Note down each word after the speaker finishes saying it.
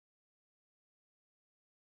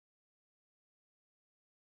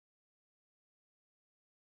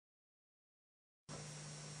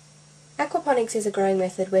Aquaponics is a growing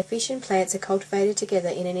method where fish and plants are cultivated together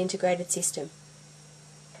in an integrated system.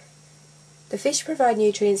 The fish provide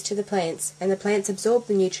nutrients to the plants, and the plants absorb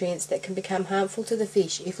the nutrients that can become harmful to the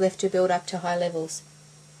fish if left to build up to high levels.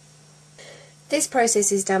 This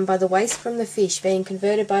process is done by the waste from the fish being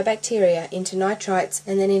converted by bacteria into nitrites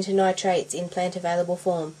and then into nitrates in plant-available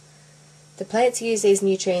form. The plants use these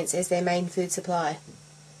nutrients as their main food supply.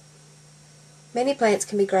 Many plants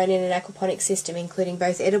can be grown in an aquaponics system, including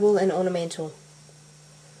both edible and ornamental.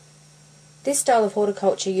 This style of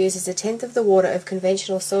horticulture uses a tenth of the water of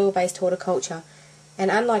conventional soil-based horticulture, and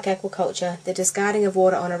unlike aquaculture, the discarding of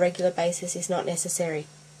water on a regular basis is not necessary.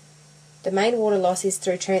 The main water loss is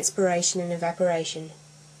through transpiration and evaporation.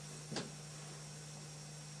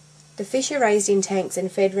 The fish are raised in tanks and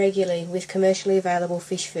fed regularly with commercially available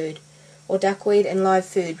fish food, or duckweed and live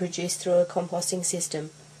food produced through a composting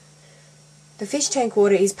system. The fish tank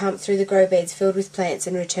water is pumped through the grow beds filled with plants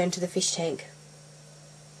and returned to the fish tank.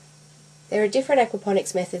 There are different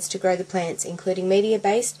aquaponics methods to grow the plants, including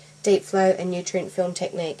media-based, deep flow and nutrient film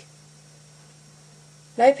technique.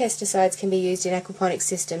 No pesticides can be used in aquaponics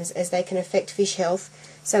systems as they can affect fish health,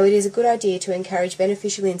 so it is a good idea to encourage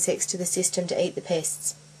beneficial insects to the system to eat the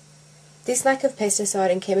pests. This lack of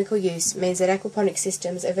pesticide and chemical use means that aquaponics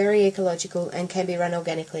systems are very ecological and can be run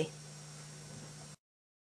organically.